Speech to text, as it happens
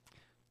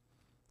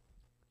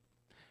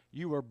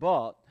You were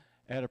bought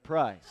at a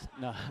price.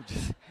 No, I'm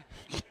just...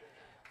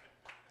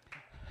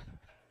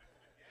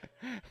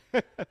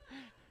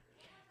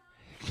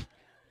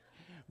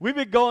 We've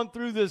been going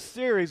through this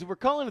series. We're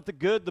calling it The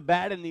Good, the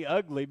Bad, and the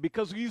Ugly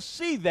because you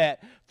see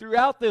that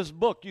throughout this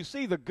book. You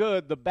see the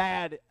good, the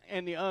bad,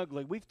 and the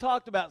ugly. We've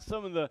talked about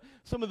some of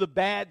the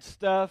bad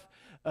stuff,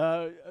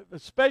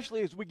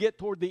 especially as we get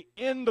toward the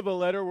end of the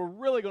letter. We're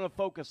really going to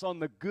focus on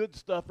the good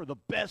stuff or the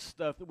best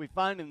stuff that we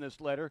find in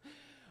this letter.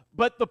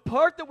 But the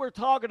part that we're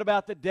talking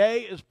about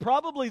today is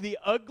probably the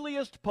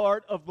ugliest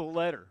part of the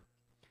letter.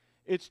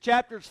 It's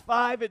chapters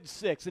 5 and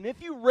 6. And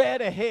if you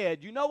read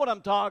ahead, you know what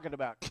I'm talking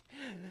about.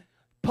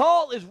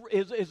 Paul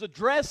is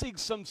addressing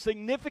some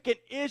significant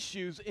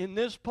issues in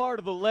this part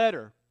of the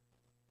letter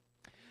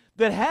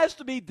that has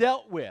to be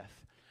dealt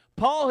with.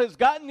 Paul has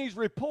gotten these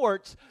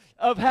reports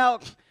of how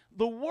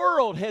the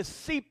world has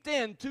seeped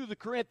into the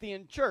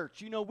Corinthian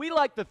church. You know, we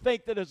like to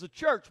think that as a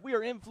church we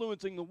are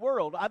influencing the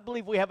world. I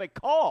believe we have a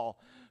call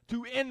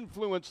to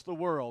influence the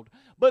world.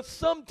 But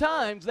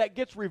sometimes that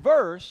gets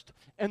reversed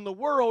and the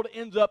world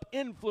ends up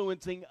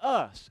influencing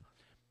us.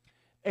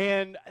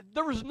 And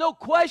there was no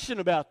question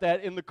about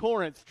that in the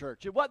Corinth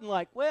church. It wasn't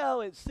like,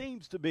 well, it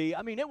seems to be.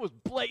 I mean, it was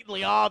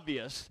blatantly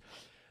obvious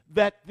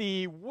that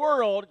the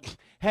world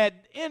had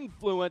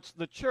influenced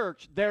the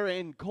church there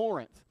in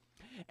Corinth.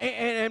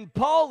 And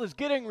Paul is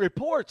getting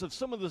reports of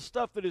some of the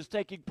stuff that is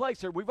taking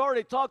place here. We've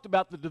already talked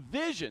about the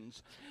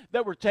divisions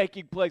that were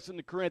taking place in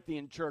the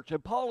Corinthian church,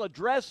 and Paul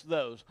addressed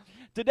those.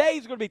 Today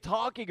he's going to be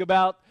talking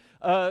about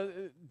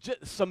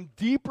some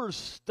deeper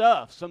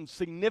stuff, some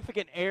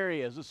significant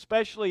areas,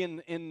 especially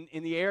in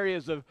the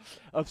areas of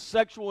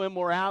sexual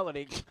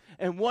immorality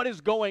and what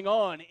is going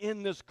on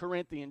in this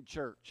Corinthian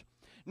church.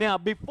 Now,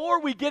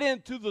 before we get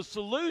into the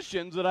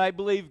solutions that I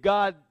believe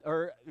God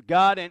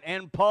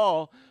and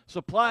Paul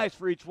supplies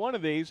for each one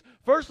of these,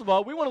 first of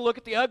all, we want to look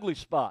at the ugly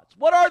spots.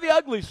 What are the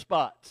ugly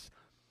spots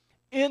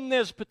in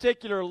this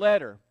particular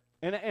letter?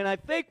 And I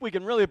think we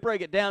can really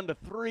break it down to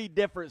three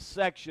different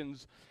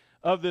sections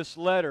of this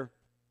letter.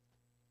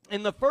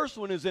 And the first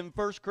one is in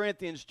 1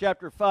 Corinthians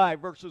chapter 5,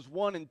 verses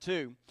 1 and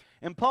 2.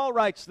 And Paul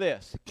writes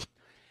this: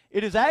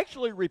 "It is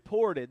actually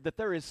reported that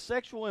there is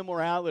sexual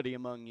immorality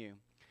among you,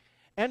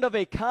 and of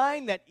a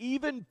kind that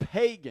even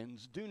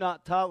pagans do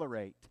not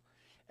tolerate.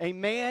 A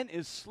man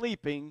is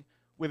sleeping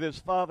with his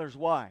father's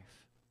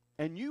wife,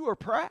 and you are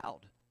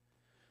proud.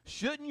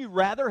 Shouldn't you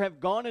rather have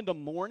gone into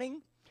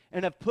mourning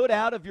and have put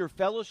out of your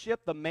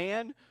fellowship the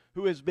man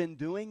who has been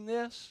doing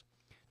this?"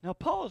 Now,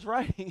 Paul is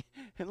writing,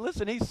 and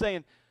listen, he's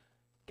saying,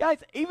 guys,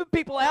 even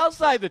people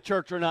outside the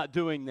church are not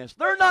doing this.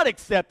 They're not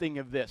accepting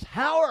of this.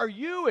 How are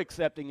you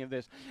accepting of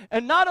this?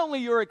 And not only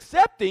you're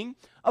accepting,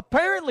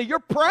 apparently you're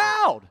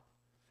proud.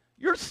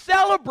 You're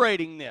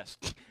celebrating this.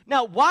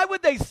 Now, why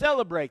would they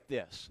celebrate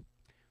this?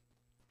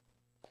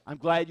 I'm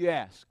glad you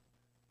asked.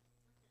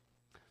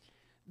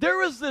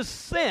 There is this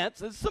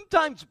sense, and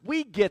sometimes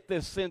we get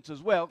this sense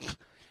as well,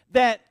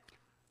 that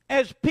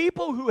as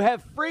people who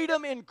have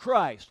freedom in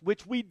Christ,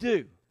 which we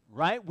do,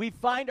 right? We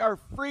find our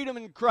freedom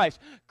in Christ.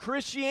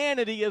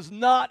 Christianity is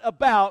not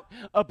about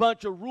a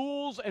bunch of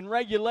rules and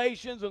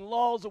regulations and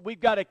laws that we've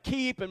got to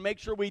keep and make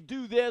sure we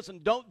do this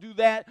and don't do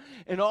that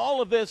and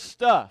all of this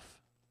stuff.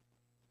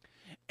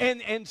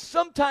 And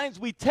sometimes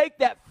we take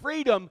that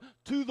freedom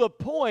to the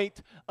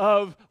point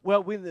of,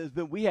 well,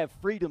 we have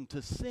freedom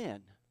to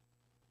sin.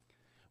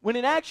 When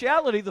in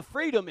actuality, the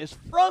freedom is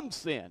from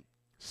sin.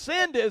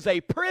 Sin is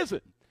a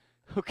prison,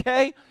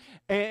 okay?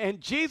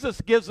 And Jesus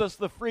gives us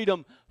the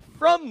freedom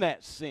from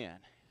that sin.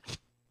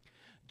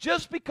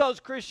 Just because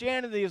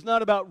Christianity is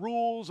not about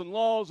rules and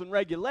laws and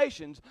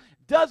regulations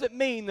doesn't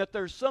mean that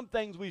there's some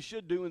things we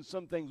should do and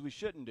some things we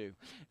shouldn't do.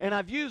 And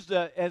I've used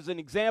as an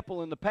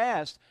example in the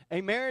past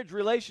a marriage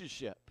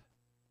relationship.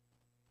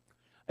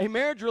 A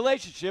marriage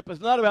relationship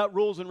is not about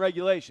rules and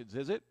regulations,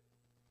 is it?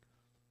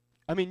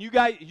 I mean, you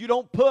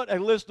don't put a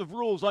list of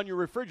rules on your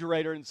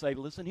refrigerator and say,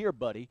 listen here,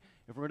 buddy,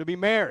 if we're going to be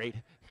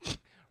married,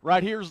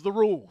 right here's the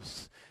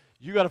rules.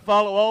 You got to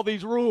follow all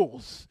these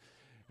rules.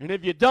 And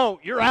if you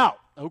don't, you're out,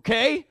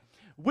 okay?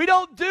 We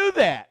don't do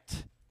that.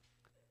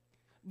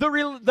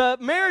 The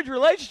marriage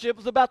relationship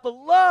is about the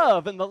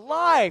love and the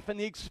life and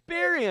the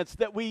experience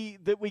that we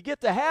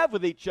get to have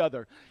with each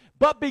other.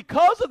 But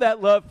because of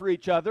that love for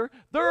each other,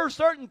 there are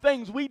certain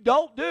things we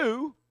don't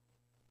do,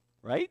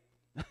 right?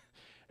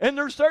 And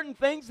there are certain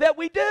things that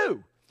we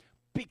do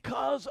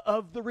because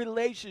of the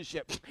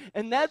relationship.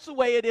 And that's the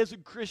way it is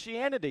in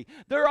Christianity.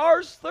 There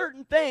are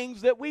certain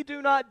things that we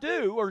do not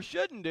do or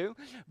shouldn't do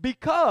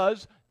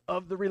because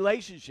of the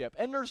relationship.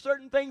 And there are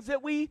certain things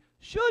that we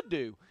should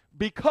do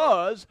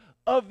because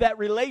of that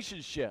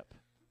relationship.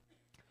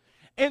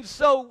 And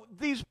so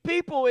these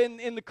people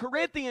in the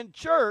Corinthian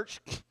church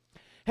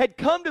had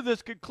come to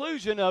this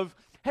conclusion of,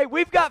 hey,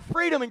 we've got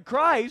freedom in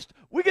Christ.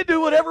 We can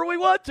do whatever we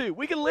want to.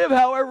 We can live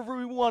however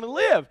we want to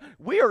live.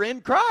 We are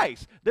in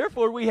Christ.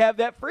 Therefore, we have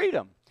that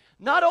freedom.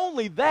 Not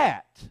only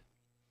that,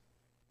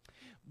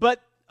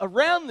 but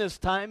around this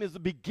time is the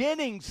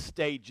beginning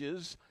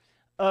stages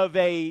of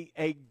a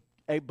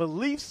a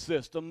belief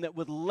system that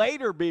would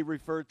later be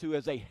referred to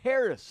as a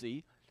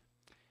heresy,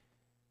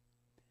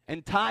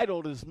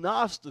 entitled as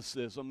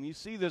Gnosticism. You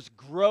see this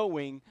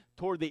growing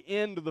toward the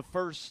end of the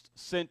 1st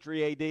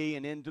century AD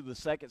and into the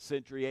 2nd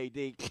century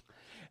AD.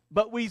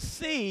 But we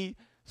see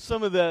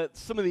some of the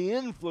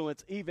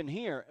influence even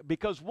here,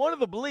 because one of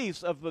the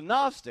beliefs of the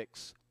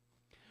Gnostics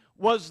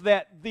was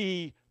that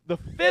the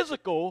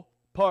physical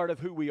part of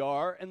who we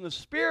are and the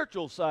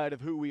spiritual side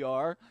of who we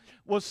are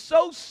was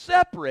so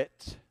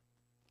separate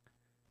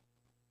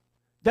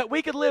that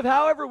we could live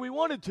however we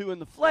wanted to in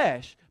the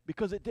flesh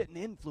because it didn't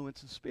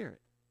influence the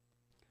spirit.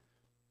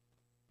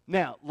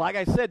 Now, like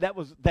I said,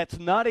 that's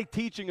not a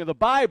teaching of the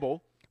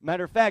Bible.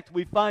 Matter of fact,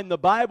 we find the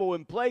Bible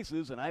in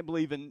places, and I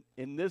believe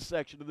in this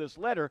section of this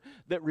letter,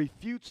 that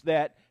refutes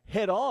that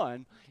head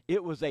on.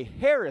 It was a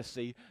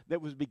heresy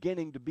that was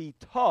beginning to be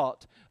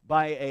taught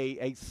by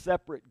a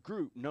separate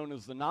group known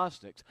as the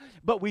Gnostics.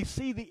 But we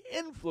see the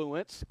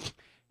influence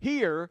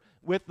here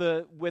with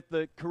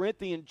the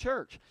Corinthian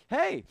church.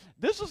 Hey,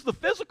 this is the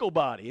physical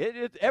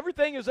body.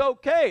 Everything is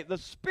okay. The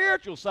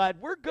spiritual side,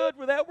 we're good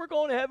with that. We're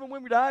going to heaven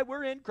when we die.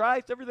 We're in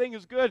Christ. Everything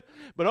is good.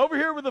 But over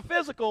here with the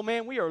physical,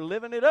 man, we are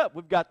living it up.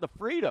 We've got the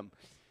freedom.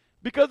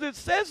 Because it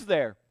says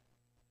there,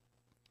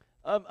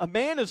 a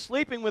man is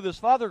sleeping with his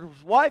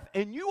father's wife,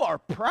 and you are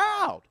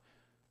proud.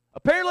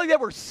 Apparently they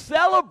were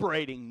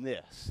celebrating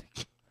this.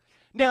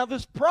 Now,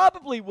 this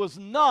probably was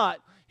not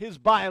his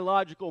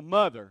biological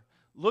mother.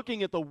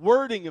 Looking at the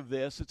wording of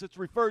this, it's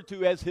referred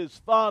to as his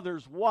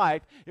father's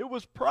wife. It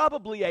was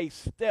probably a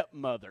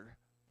stepmother.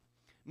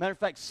 Matter of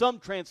fact, some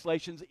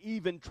translations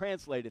even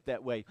translate it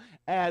that way,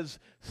 as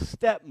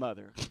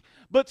stepmother.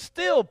 But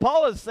still,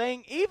 Paul is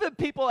saying even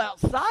people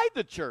outside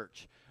the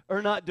church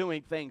are not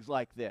doing things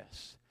like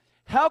this.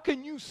 How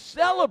can you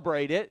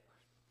celebrate it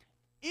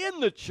in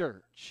the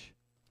church?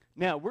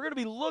 Now, we're going to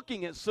be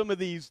looking at some of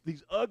these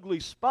ugly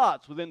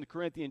spots within the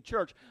Corinthian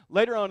church.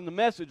 Later on in the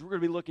message, we're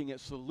going to be looking at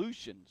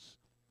solutions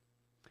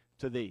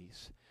to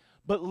these.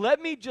 But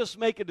let me just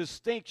make a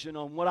distinction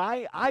on what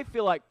I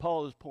feel like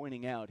Paul is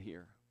pointing out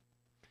here.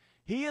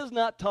 He is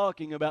not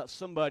talking about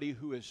somebody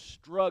who is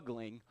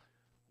struggling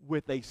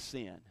with a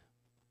sin.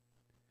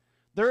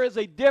 There is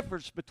a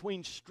difference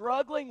between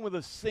struggling with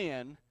a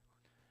sin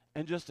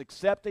and just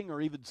accepting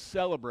or even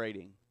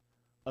celebrating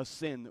a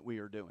sin that we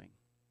are doing.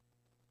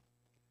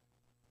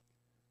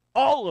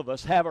 All of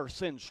us have our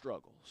sin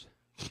struggles.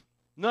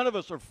 None of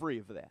us are free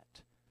of that.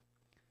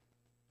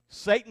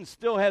 Satan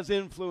still has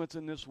influence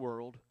in this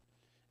world,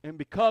 and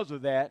because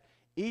of that,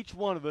 each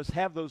one of us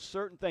have those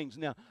certain things.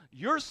 Now,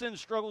 your sin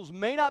struggles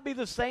may not be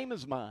the same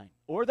as mine,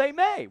 or they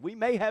may. We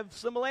may have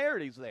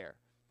similarities there.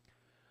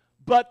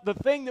 But the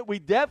thing that we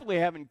definitely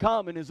have in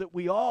common is that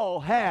we all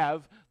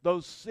have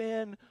those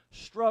sin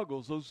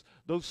struggles,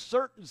 those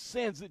certain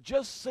sins that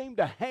just seem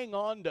to hang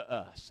on to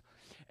us.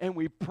 And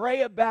we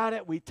pray about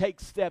it. We take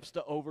steps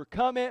to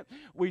overcome it.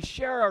 We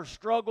share our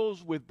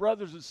struggles with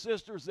brothers and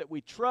sisters that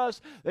we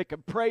trust, that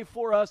can pray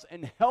for us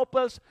and help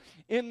us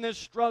in this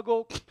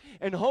struggle.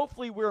 And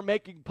hopefully we're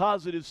making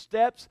positive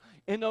steps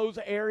in those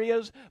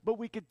areas, but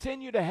we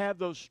continue to have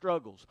those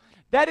struggles.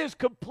 That is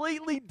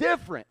completely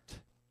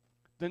different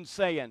than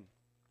saying,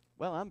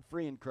 well, I'm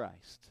free in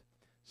Christ.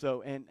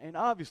 So, and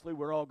obviously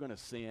we're all going to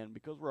sin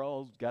because we're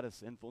all got a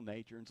sinful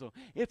nature. And so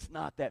it's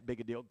not that big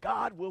a deal.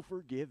 God will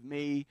forgive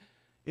me.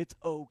 It's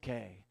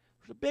okay.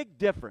 There's a big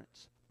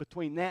difference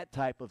between that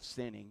type of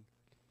sinning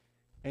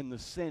and the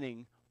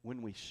sinning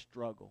when we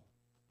struggle.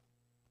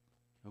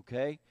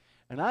 Okay?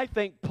 And I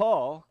think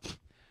Paul,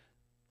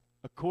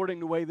 according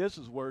to the way this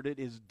is worded,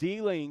 is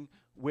dealing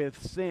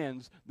with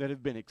sins that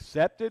have been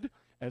accepted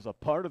as a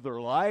part of their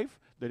life,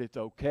 that it's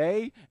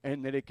okay,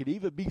 and that it could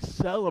even be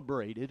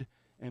celebrated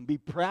and be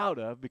proud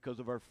of because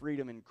of our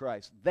freedom in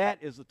Christ. That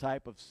is the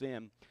type of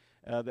sin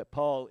that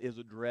Paul is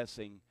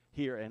addressing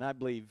here, and I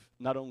believe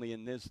not only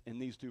in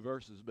these two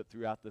verses, but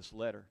throughout this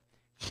letter.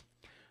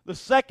 The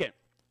second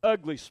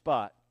ugly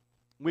spot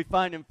we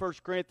find in 1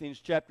 Corinthians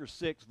chapter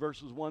 6,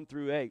 verses 1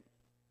 through 8.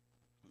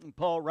 And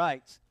Paul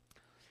writes,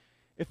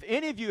 "If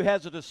any of you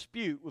has a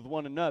dispute with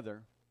one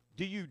another,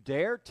 do you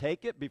dare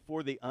take it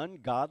before the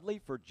ungodly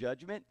for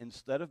judgment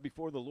instead of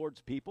before the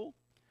Lord's people?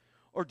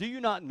 Or do you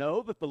not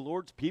know that the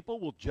Lord's people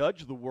will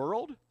judge the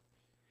world?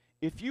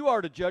 If you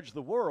are to judge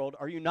the world,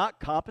 are you not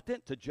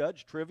competent to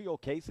judge trivial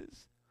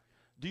cases?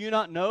 Do you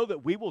not know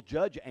that we will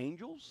judge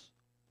angels?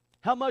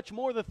 How much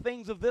more the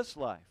things of this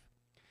life?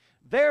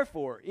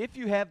 Therefore, if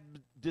you have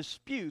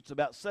disputes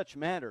about such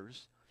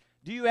matters,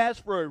 do you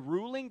ask for a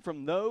ruling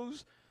from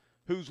those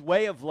whose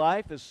way of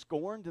life is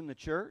scorned in the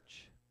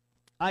church?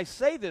 I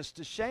say this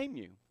to shame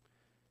you.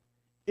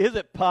 Is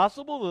it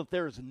possible that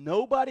there is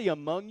nobody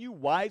among you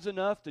wise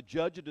enough to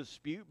judge a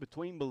dispute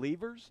between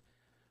believers?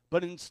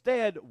 But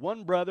instead,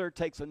 one brother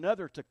takes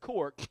another to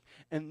court,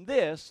 and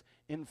this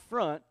in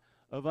front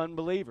of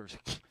unbelievers."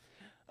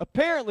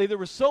 Apparently, there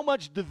was so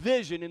much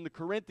division in the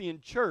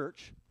Corinthian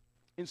church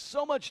and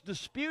so much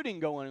disputing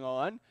going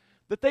on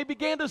that they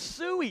began to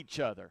sue each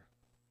other.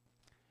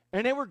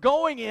 And they were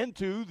going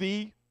into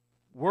the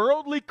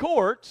worldly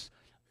courts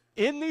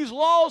in these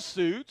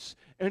lawsuits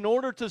in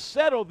order to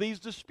settle these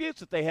disputes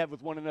that they have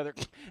with one another.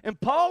 And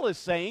Paul is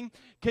saying,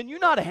 can you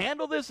not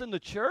handle this in the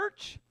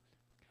church?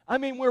 I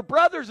mean, we're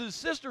brothers and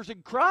sisters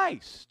in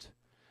Christ.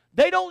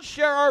 They don't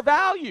share our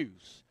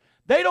values.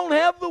 They don't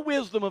have the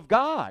wisdom of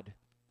God.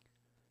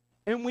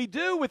 And we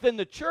do within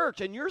the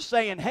church. And you're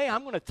saying, hey,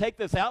 I'm going to take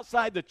this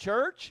outside the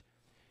church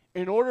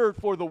in order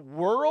for the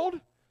world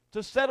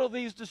to settle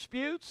these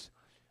disputes?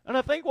 And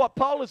I think what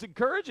Paul is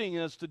encouraging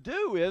us to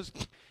do is,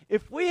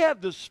 if we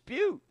have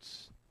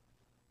disputes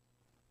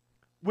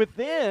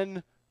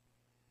within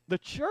the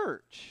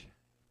church,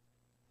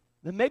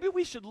 then maybe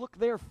we should look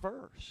there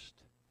first.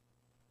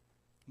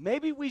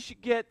 Maybe we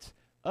should get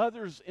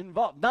others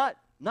involved. Not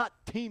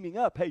teaming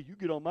up, hey, you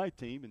get on my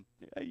team, and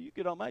hey, you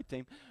get on my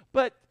team.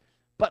 But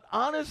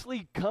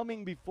honestly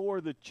coming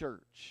before the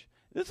church.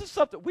 This is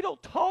something, we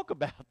don't talk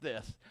about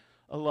this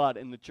a lot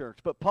in the church.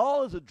 But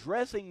Paul is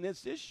addressing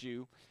this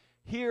issue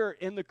here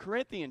in the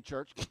Corinthian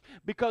church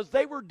because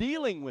they were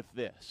dealing with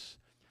this.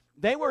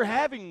 They were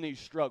having these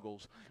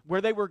struggles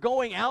where they were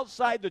going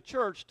outside the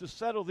church to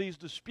settle these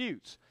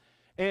disputes.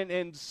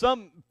 And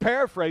some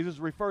paraphrases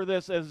refer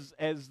this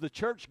as the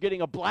church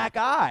getting a black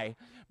eye,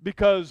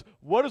 because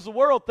what does the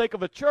world think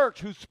of a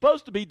church who's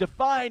supposed to be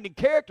defined and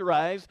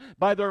characterized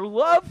by their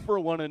love for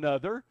one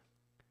another,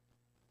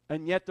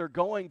 and yet they're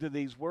going to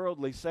these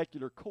worldly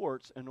secular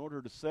courts in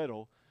order to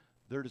settle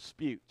their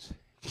disputes.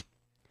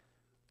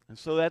 And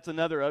so that's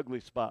another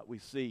ugly spot we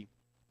see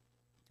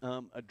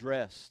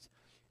addressed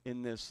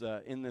in this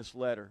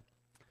letter.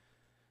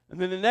 And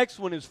then the next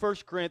one is 1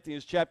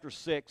 Corinthians chapter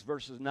 6,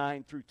 verses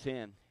 9 through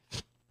 10.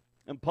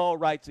 And Paul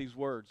writes these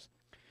words,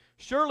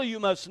 "Surely you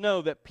must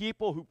know that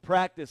people who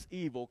practice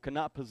evil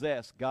cannot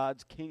possess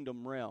God's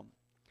kingdom realm.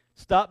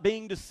 Stop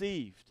being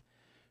deceived.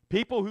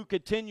 People who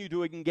continue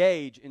to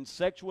engage in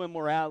sexual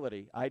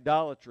immorality,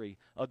 idolatry,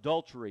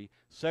 adultery,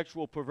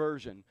 sexual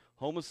perversion,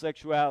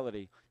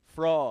 homosexuality,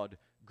 fraud,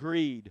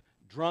 greed,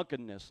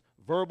 drunkenness,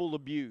 verbal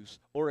abuse,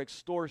 or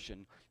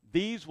extortion,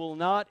 these will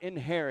not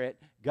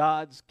inherit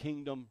God's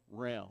kingdom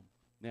realm."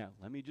 Now,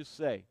 let me just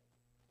say,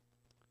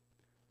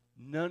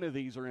 none of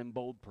these are in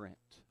bold print.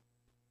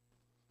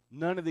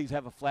 None of these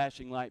have a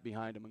flashing light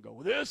behind them and go,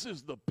 well, this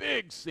is the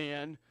big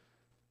sin.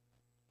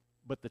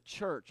 But the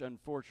church,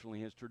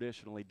 unfortunately, has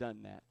traditionally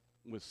done that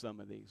with some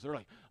of these. They're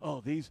like,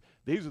 oh, these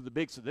are the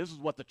big sins. This is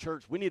what the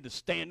church, we need to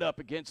stand up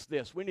against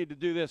this. We need to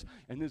do this.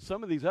 And then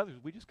some of these others,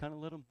 we just kind of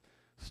let them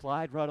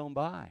slide right on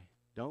by,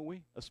 don't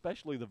we?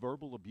 Especially the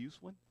verbal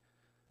abuse one.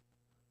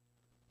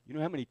 You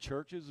know how many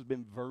churches have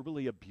been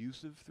verbally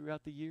abusive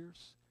throughout the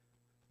years?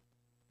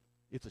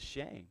 It's a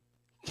shame.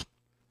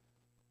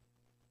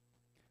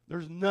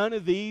 There's none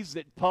of these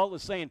that Paul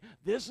is saying,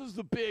 this is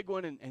the big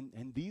one,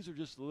 and these are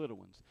just the little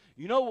ones.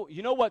 You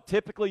know what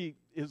typically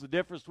is the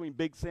difference between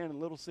big sin and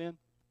little sin?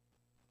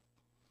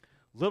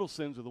 Little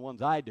sins are the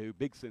ones I do.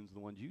 Big sins are the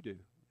ones you do,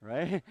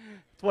 right?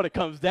 That's what it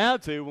comes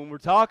down to when we're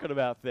talking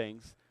about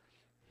things.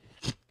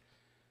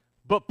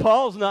 But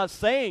Paul's not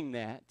saying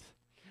that.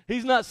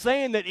 He's not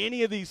saying that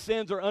any of these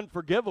sins are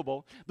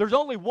unforgivable. There's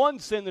only one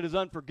sin that is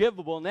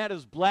unforgivable, and that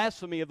is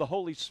blasphemy of the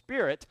Holy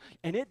Spirit,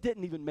 and it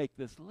didn't even make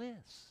this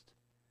list.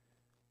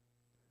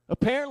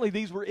 Apparently,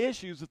 these were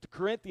issues that the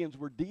Corinthians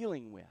were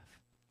dealing with.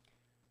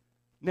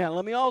 Now,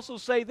 let me also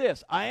say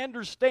this. I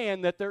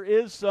understand that there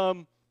is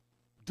some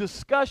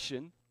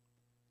discussion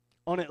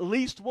on at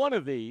least one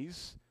of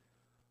these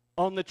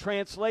on the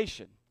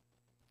translation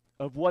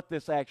of what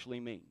this actually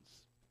means.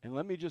 And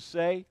let me just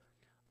say,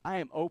 I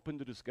am open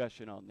to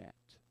discussion on that.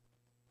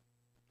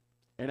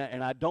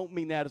 And I don't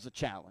mean that as a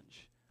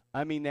challenge.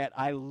 I mean that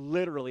I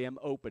literally am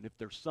open if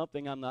there's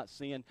something I'm not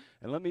seeing.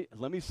 And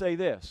let me say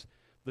this.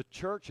 The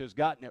church has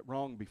gotten it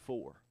wrong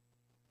before.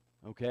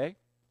 Okay?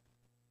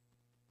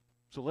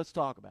 So let's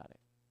talk about it.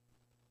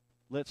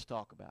 Let's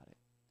talk about it.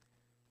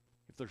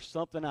 If there's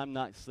something I'm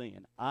not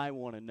seeing, I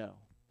want to know.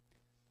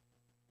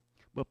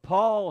 But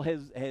Paul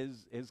has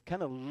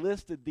kind of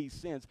listed these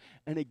sins.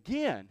 And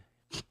again,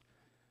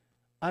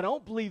 I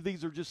don't believe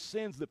these are just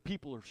sins that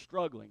people are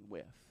struggling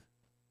with.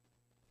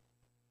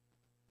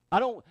 I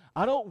don't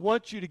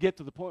want you to get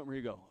to the point where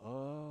you go,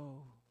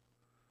 oh,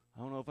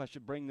 I don't know if I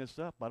should bring this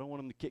up. I don't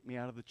want them to kick me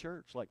out of the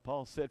church, like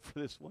Paul said for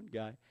this one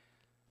guy.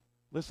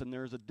 Listen,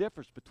 there's a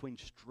difference between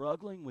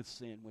struggling with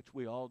sin, which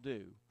we all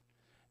do,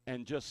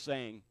 and just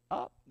saying,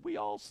 oh, we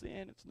all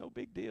sin. It's no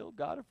big deal.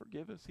 God will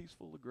forgive us. He's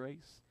full of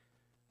grace.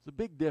 It's a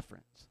big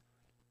difference.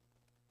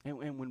 And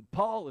when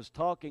Paul is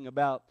talking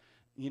about,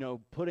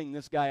 putting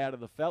this guy out of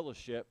the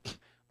fellowship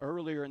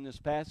earlier in this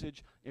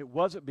passage, it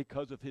wasn't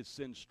because of his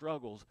sin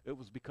struggles. It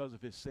was because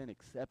of his sin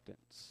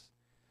acceptance.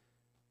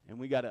 And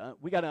we got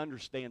to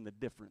understand the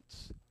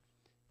difference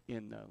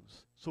in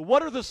those. So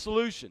what are the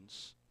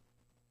solutions?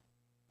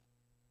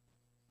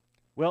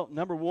 Well,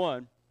 number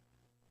one,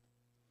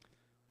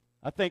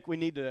 I think we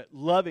need to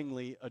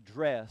lovingly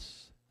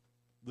address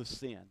the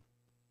sin.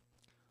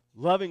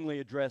 Lovingly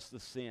address the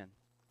sin.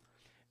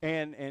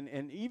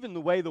 And even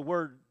the way the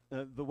word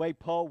the way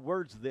Paul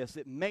words this,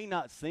 it may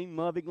not seem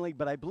lovingly,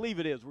 but I believe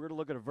it is. We're going to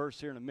look at a verse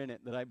here in a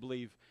minute that I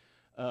believe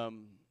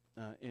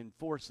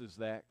enforces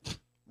that,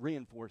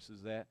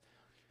 reinforces that.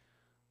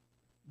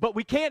 But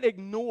we can't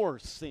ignore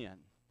sin.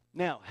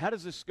 Now, how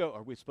does this go?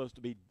 Are we supposed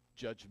to be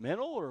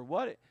judgmental or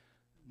what?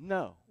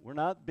 No, we're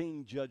not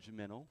being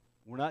judgmental.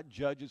 We're not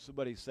judging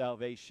somebody's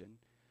salvation.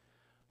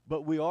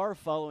 But we are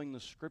following the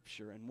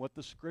Scripture and what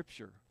the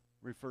Scripture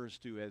refers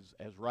to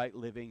as right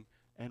living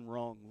and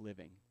wrong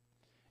living.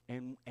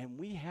 And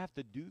we have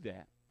to do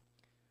that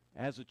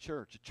as a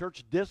church.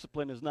 Church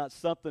discipline is not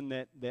something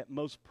that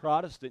most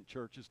Protestant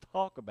churches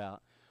talk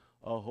about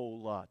a whole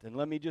lot. And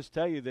let me just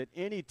tell you that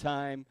any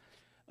time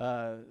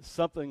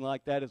something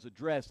like that is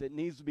addressed, it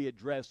needs to be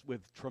addressed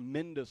with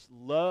tremendous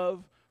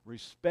love,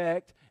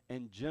 respect,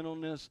 and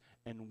gentleness,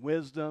 and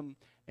wisdom,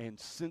 and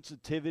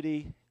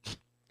sensitivity.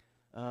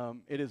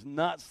 It is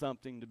not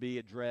something to be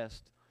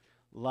addressed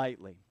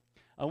lightly.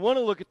 I want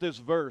to look at this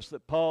verse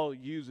that Paul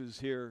uses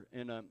here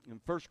in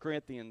 1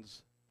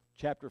 Corinthians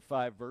chapter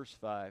 5, verse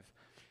 5.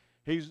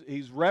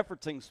 He's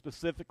referencing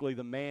specifically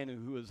the man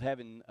who is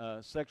having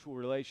sexual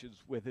relations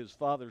with his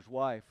father's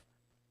wife.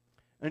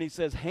 And he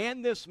says,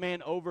 hand this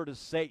man over to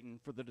Satan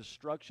for the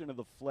destruction of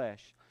the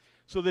flesh,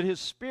 so that his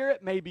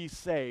spirit may be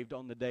saved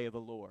on the day of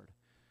the Lord.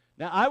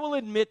 Now, I will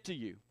admit to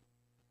you,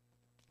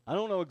 I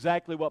don't know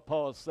exactly what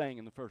Paul is saying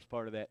in the first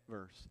part of that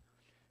verse.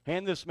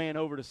 Hand this man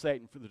over to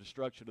Satan for the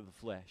destruction of the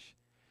flesh.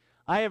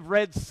 I have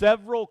read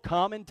several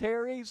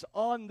commentaries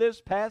on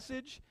this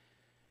passage,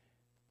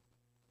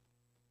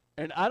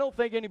 and I don't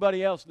think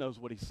anybody else knows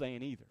what he's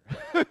saying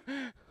either.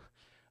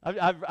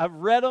 I've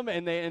read them,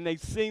 and they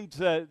seem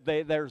to,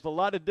 there's a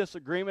lot of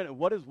disagreement. And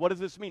what does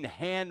this mean?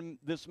 Hand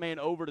this man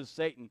over to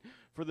Satan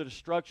for the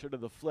destruction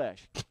of the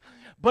flesh.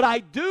 But I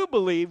do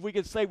believe we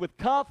can say with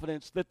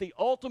confidence that the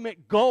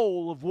ultimate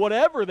goal of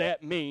whatever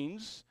that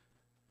means,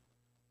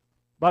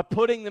 by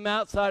putting them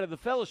outside of the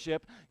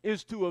fellowship,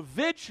 is to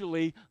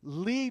eventually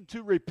lead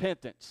to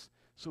repentance,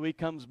 so he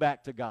comes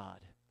back to God.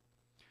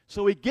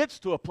 So he gets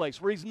to a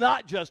place where he's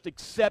not just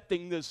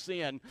accepting this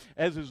sin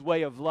as his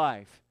way of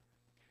life,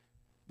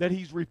 that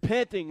he's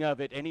repenting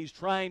of it and he's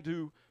trying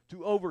to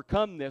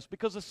overcome this.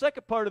 Because the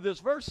second part of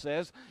this verse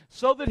says,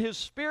 so that his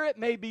spirit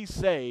may be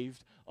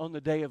saved on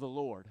the day of the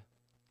Lord.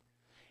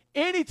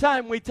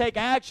 Anytime we take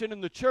action in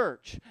the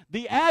church,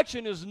 the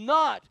action is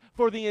not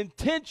for the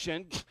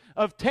intention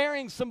of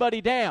tearing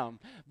somebody down.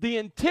 The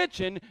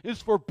intention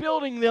is for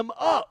building them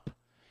up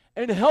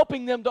and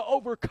helping them to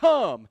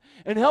overcome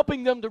and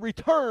helping them to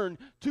return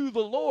to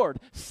the Lord.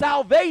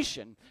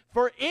 Salvation,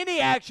 for any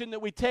action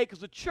that we take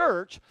as a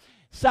church,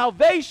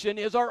 salvation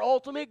is our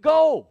ultimate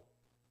goal.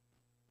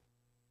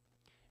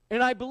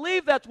 And I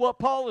believe that's what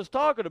Paul is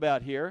talking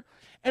about here.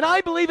 And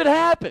I believe it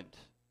happened.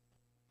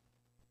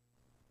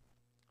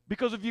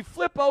 Because if you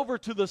flip over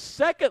to the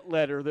second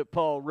letter that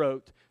Paul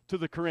wrote to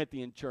the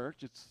Corinthian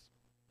church, it's,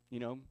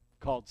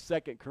 called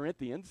 2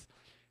 Corinthians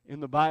in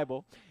the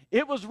Bible.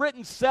 It was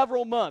written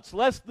several months,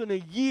 less than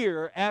a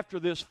year after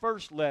this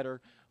first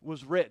letter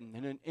was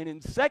written. And in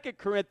 2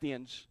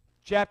 Corinthians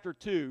chapter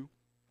 2,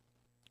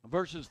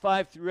 verses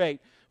 5 through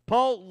 8,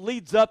 Paul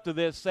leads up to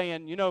this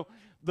saying,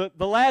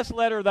 the last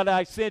letter that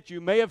I sent you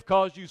may have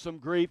caused you some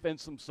grief and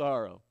some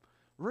sorrow.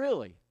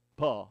 Really,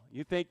 Paul?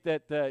 You think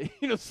that,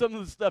 some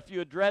of the stuff you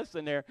address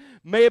in there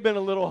may have been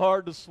a little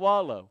hard to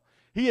swallow.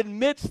 He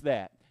admits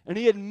that. And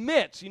he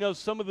admits,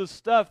 some of the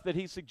stuff that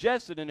he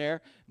suggested in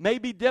there may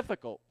be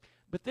difficult.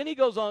 But then he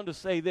goes on to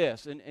say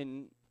this,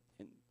 and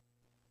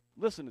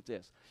listen to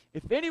this.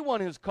 If anyone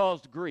has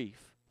caused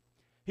grief,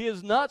 he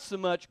has not so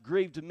much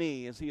grieved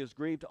me as he has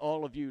grieved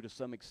all of you to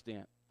some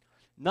extent.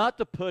 Not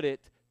to put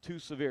it too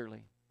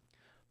severely.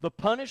 The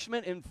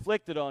punishment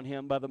inflicted on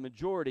him by the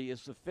majority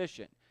is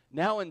sufficient.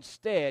 Now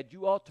instead,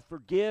 you ought to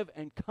forgive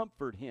and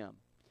comfort him,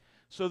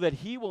 so that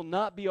he will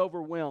not be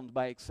overwhelmed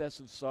by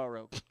excessive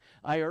sorrow.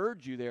 I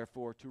urge you,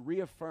 therefore, to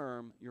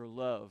reaffirm your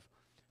love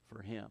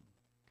for him.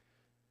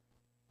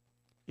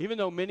 Even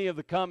though many of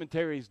the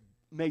commentaries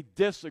may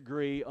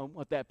disagree on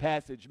what that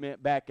passage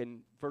meant back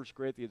in 1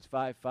 Corinthians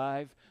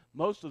 5:5,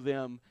 most of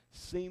them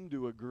seem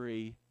to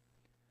agree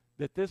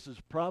that this is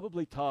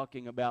probably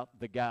talking about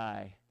the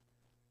guy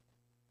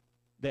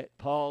that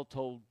Paul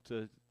told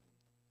to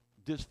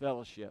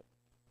disfellowship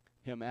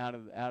him out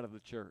of the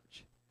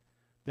church.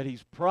 That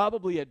he's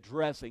probably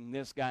addressing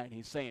this guy, and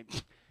he's saying,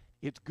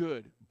 it's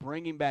good,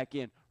 bring him back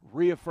in,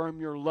 reaffirm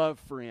your love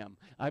for him.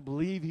 I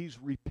believe he's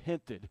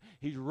repented.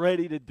 He's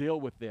ready to deal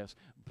with this.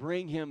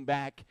 Bring him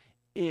back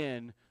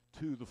in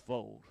to the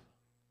fold.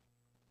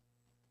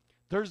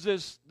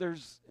 There's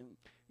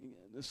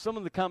some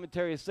of the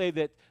commentaries say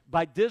that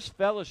by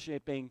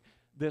disfellowshipping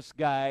this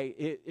guy,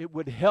 it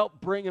would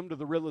help bring him to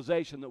the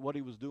realization that what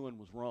he was doing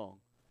was wrong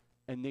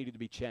and needed to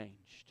be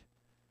changed.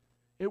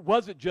 It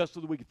wasn't just so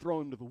that we could throw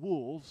him to the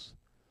wolves.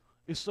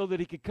 It's so that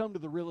he could come to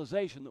the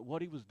realization that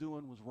what he was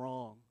doing was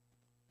wrong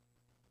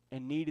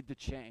and needed to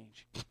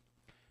change.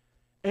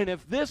 And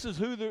if this is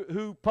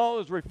who Paul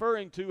is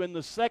referring to in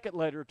the second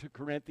letter to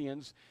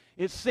Corinthians,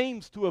 it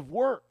seems to have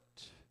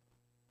worked.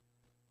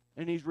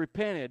 and he's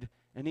repented,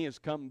 and he has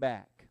come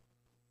back.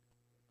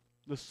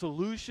 The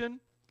solution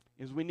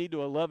is we need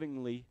to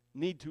lovingly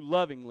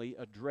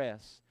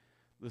address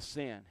the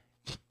sin.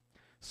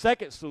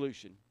 Second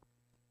solution,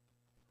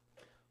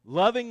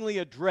 lovingly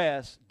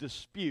address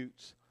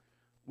disputes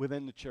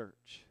within the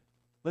church.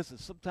 Listen,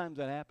 sometimes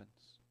that happens.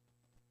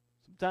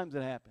 Sometimes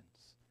it happens.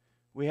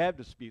 We have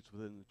disputes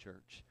within the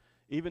church.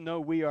 Even though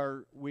we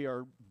are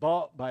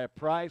bought by a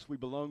price, we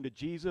belong to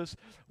Jesus,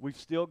 we've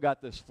still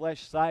got this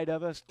flesh side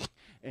of us,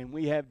 and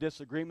we have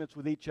disagreements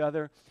with each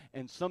other,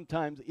 and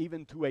sometimes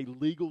even to a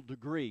legal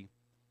degree,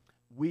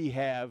 we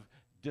have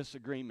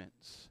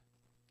disagreements.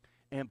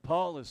 And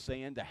Paul is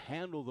saying to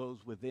handle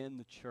those within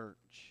the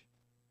church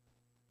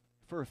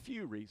for a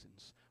few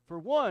reasons. For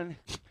one,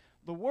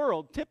 the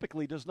world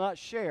typically does not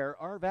share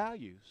our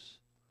values.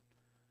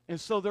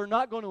 And so they're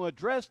not going to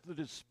address the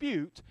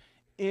dispute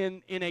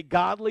in a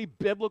godly,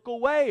 biblical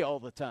way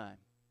all the time.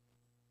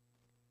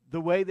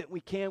 The way that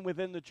we can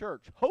within the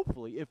church.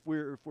 Hopefully, if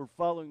we're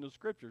following the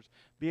Scriptures,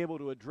 be able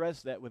to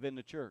address that within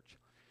the church.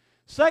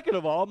 Second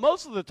of all,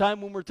 most of the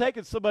time when we're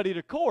taking somebody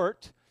to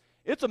court,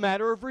 it's a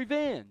matter of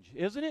revenge,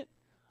 isn't it?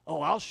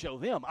 Oh, I'll show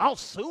them. I'll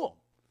sue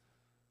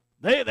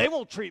them. They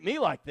won't treat me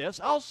like this.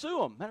 I'll sue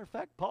them. Matter of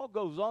fact, Paul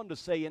goes on to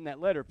say in that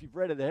letter, if you've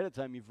read it ahead of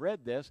time, you've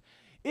read this,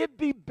 it'd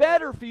be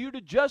better for you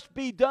to just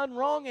be done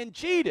wrong and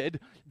cheated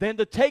than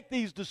to take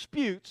these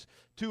disputes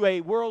to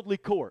a worldly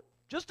court.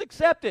 Just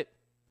accept it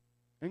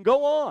and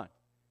go on.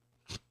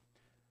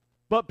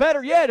 But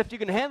better yet, if you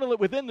can handle it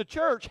within the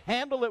church,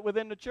 handle it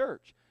within the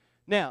church.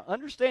 Now,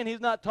 understand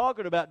he's not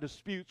talking about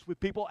disputes with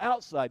people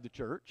outside the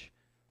church.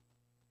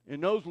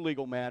 In those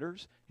legal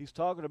matters, he's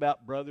talking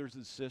about brothers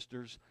and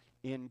sisters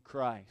in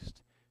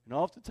Christ. And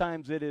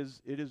oftentimes it is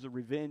a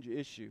revenge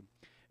issue.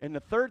 And the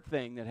third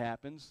thing that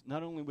happens,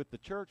 not only with the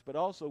church, but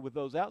also with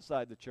those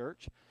outside the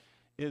church,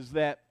 is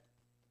that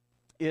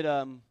it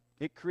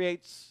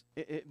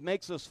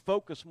makes us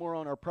focus more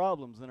on our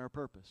problems than our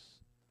purpose.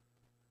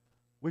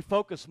 We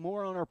focus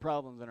more on our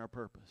problems than our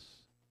purpose.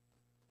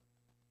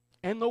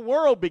 And the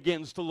world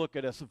begins to look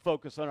at us and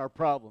focus on our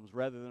problems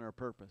rather than our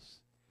purpose.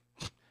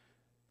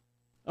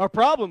 Our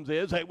problems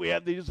is, hey, we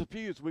have these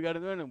disputes, we got to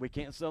do it, we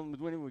can't sell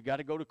them, we got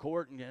to go to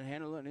court and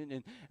handle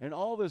it, and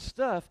all this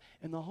stuff.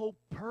 And the whole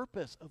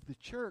purpose of the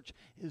church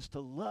is to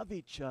love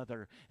each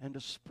other and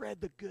to spread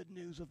the good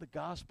news of the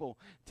gospel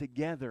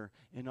together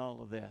in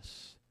all of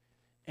this.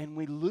 And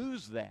we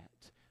lose that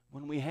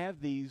when we have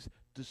these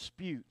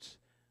disputes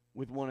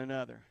with one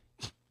another.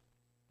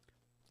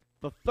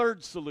 The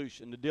third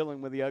solution to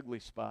dealing with the ugly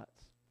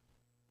spots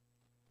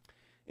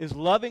is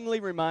lovingly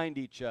remind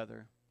each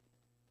other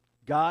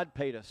God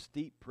paid a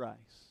steep price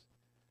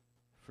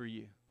for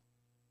you.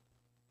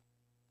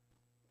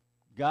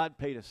 God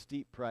paid a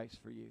steep price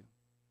for you.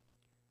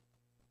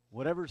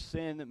 Whatever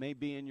sin that may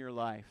be in your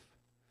life,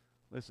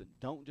 listen,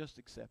 don't just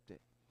accept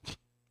it.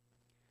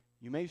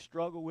 You may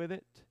struggle with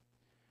it,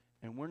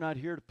 and we're not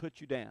here to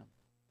put you down.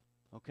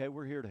 Okay,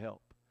 we're here to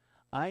help.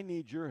 I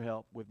need your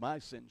help with my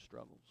sin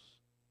struggles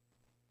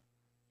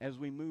as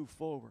we move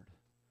forward.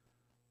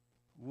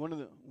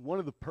 One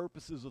of the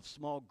purposes of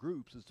small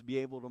groups is to be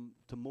able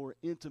to more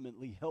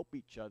intimately help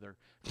each other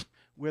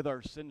with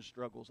our sin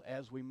struggles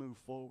as we move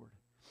forward.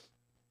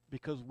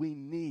 Because we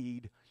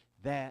need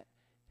that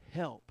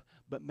help.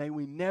 But may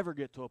we never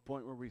get to a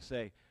point where we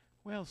say,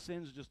 well,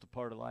 sin's just a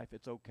part of life.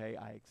 It's okay.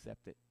 I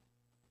accept it.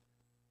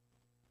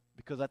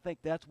 Because I think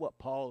that's what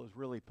Paul is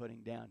really putting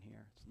down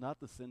here. It's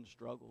not the sin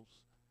struggles.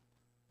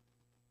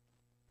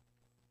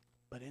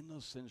 But in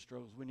those sin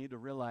struggles, we need to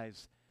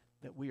realize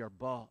that we are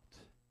bought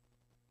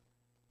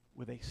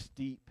with a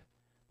steep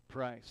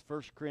price.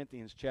 1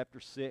 Corinthians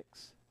chapter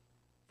 6,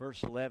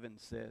 verse 11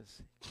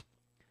 says,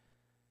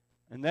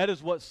 and that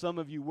is what some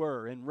of you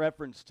were, in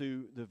reference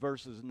to the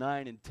verses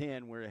 9 and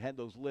 10 where it had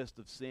those lists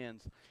of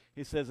sins.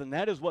 He says, and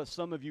that is what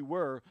some of you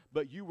were,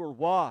 but you were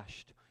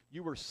washed.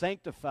 You were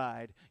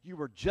sanctified, you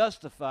were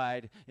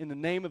justified in the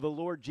name of the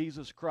Lord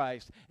Jesus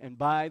Christ and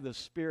by the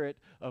Spirit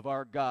of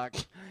our God.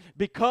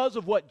 Because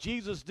of what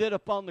Jesus did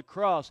upon the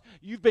cross,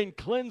 you've been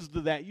cleansed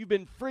of that. You've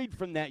been freed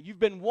from that. You've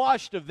been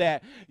washed of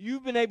that.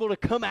 You've been able to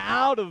come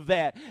out of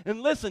that. And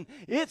listen,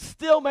 it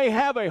still may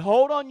have a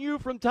hold on you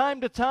from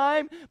time to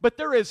time, but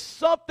there is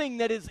something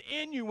that is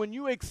in you when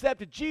you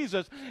accepted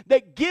Jesus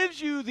that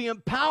gives you the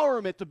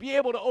empowerment to be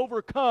able to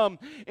overcome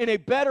in a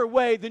better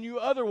way than you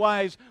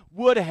otherwise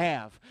would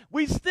have.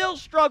 We still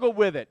struggle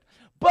with it,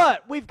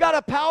 but we've got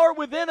a power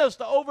within us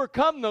to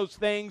overcome those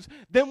things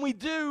than we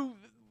do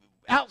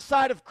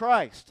outside of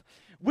Christ.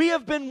 We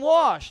have been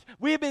washed.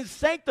 We have been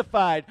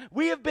sanctified.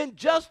 We have been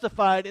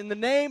justified in the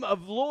name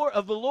of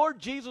the Lord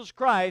Jesus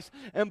Christ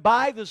and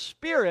by the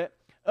Spirit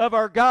of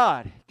our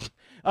God.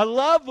 I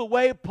love the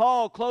way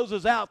Paul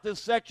closes out this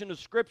section of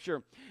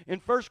Scripture in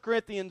 1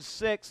 Corinthians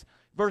 6,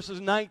 verses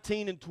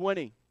 19 and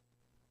 20.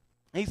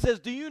 He says,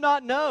 do you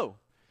not know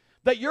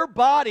that your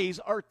bodies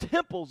are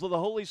temples of the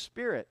Holy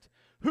Spirit,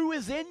 who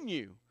is in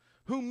you,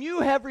 whom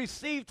you have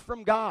received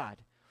from God?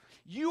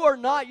 You are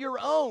not your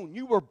own.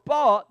 You were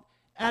bought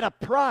at a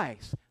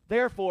price.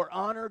 Therefore,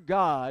 honor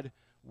God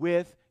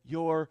with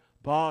your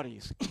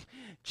bodies.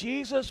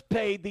 Jesus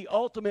paid the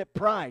ultimate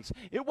price.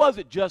 It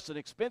wasn't just an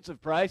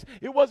expensive price.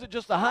 It wasn't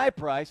just a high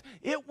price.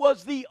 It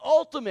was the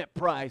ultimate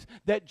price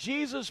that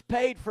Jesus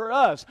paid for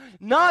us.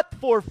 Not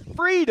for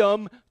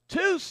freedom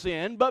to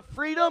sin, but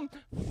freedom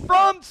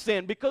from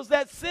sin, because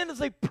that sin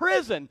is a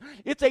prison.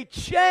 It's a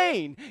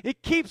chain.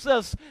 It keeps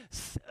us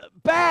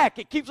back.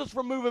 It keeps us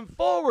from moving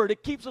forward.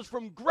 It keeps us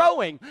from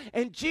growing.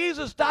 And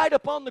Jesus died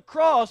upon the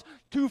cross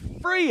to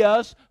free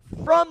us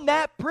from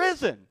that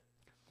prison.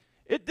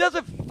 It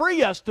doesn't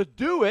free us to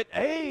do it.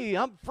 Hey,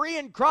 I'm free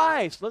in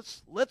Christ.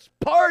 Let's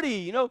party,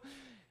 you know.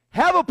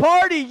 Have a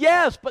party,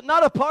 yes, but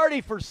not a party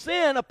for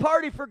sin, a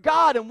party for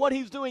God and what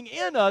He's doing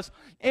in us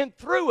and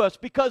through us,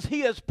 because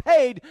He has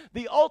paid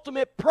the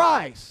ultimate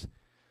price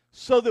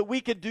so that we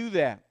could do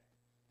that.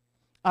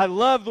 I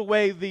love the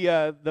way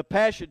the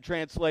Passion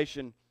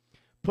Translation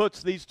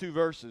puts these two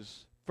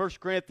verses. 1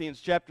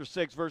 Corinthians chapter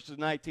 6, verses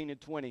 19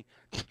 and 20.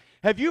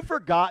 Have you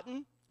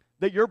forgotten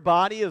that your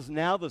body is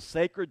now the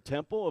sacred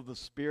temple of the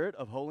Spirit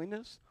of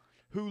holiness,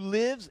 who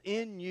lives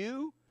in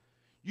you?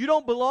 You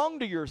don't belong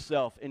to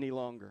yourself any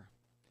longer.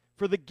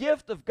 For the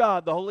gift of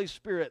God, the Holy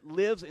Spirit,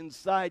 lives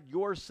inside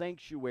your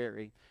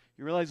sanctuary.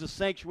 You realize the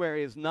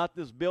sanctuary is not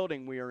this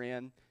building we are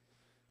in.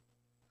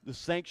 The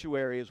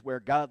sanctuary is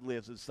where God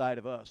lives inside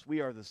of us. We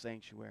are the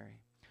sanctuary.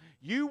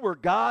 You were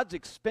God's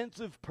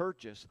expensive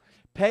purchase,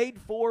 paid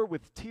for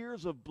with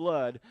tears of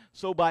blood.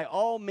 So by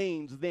all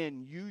means,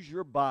 then, use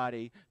your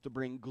body to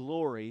bring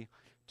glory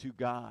to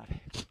God.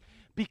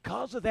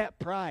 Because of that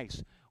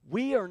price,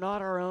 we are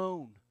not our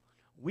own.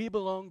 We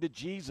belong to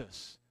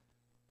Jesus.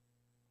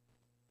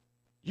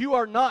 You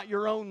are not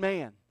your own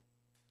man.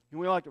 And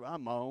we like to,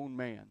 I'm my own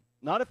man.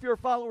 Not if you're a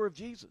follower of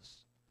Jesus.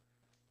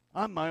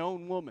 I'm my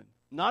own woman.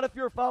 Not if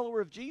you're a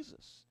follower of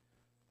Jesus.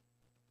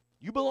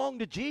 You belong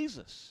to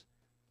Jesus.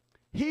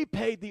 He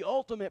paid the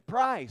ultimate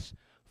price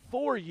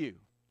for you.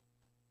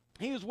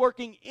 He is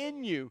working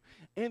in you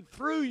and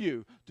through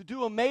you to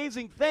do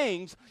amazing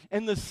things,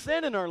 and the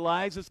sin in our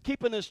lives is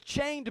keeping us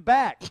chained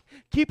back,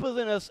 keeping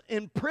us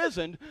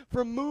imprisoned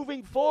from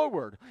moving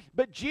forward.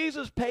 But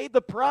Jesus paid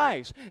the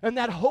price, and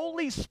that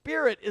Holy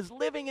Spirit is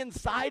living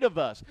inside of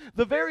us.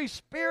 The very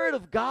Spirit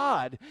of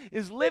God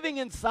is living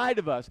inside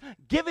of us,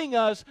 giving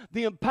us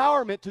the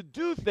empowerment to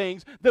do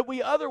things that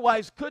we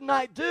otherwise could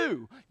not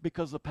do,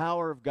 because the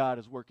power of God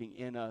is working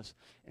in us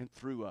and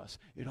through us.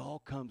 It all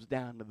comes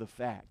down to the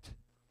fact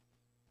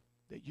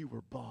that you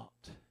were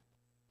bought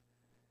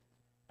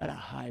at a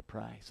high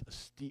price, a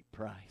steep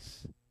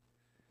price,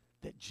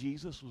 that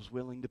Jesus was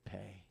willing to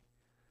pay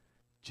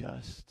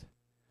just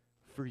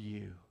for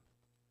you.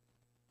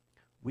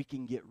 We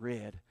can get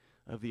rid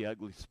of the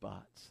ugly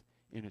spots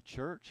in a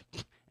church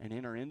and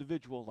in our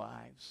individual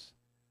lives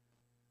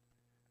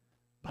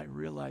by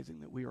realizing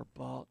that we are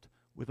bought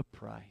with a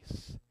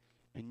price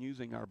and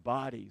using our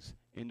bodies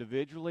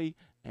individually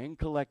and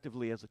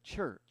collectively as a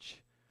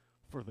church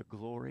for the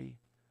glory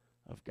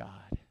of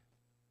God.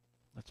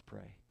 Let's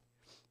pray.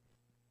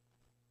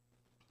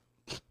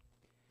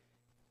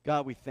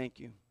 God, we thank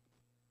you.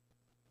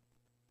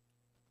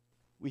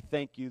 We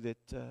thank you that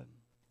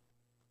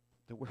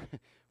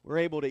we're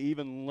able to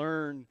even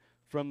learn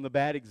from the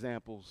bad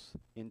examples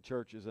in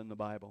churches in the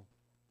Bible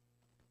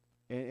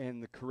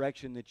and the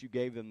correction that you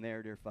gave them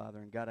there, dear Father.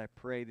 And God, I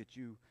pray that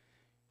you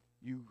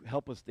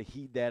help us to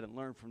heed that and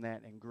learn from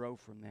that and grow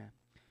from that.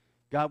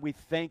 God, we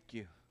thank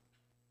you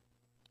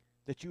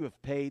that you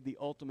have paid the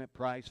ultimate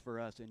price for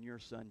us in your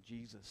Son,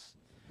 Jesus.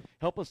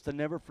 Help us to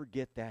never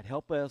forget that.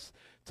 Help us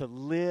to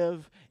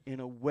live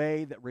in a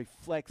way that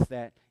reflects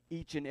that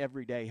each and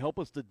every day. Help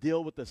us to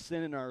deal with the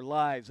sin in our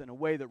lives in a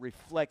way that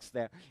reflects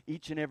that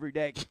each and every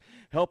day.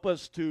 Help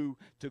us to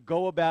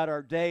go about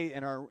our day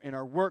in our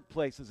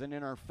workplaces and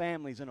in our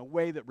families in a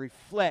way that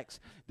reflects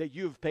that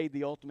you have paid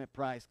the ultimate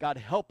price. God,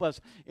 help us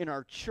in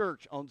our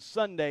church on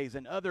Sundays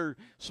and other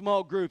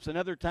small groups and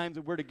other times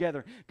that we're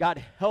together.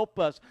 God, help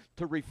us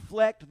to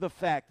reflect the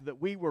fact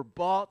that we were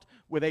bought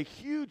with a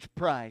huge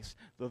price,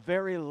 the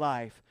very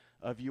life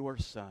of your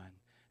Son.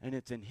 And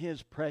it's in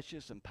His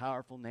precious and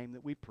powerful name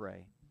that we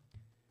pray.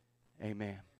 Amen.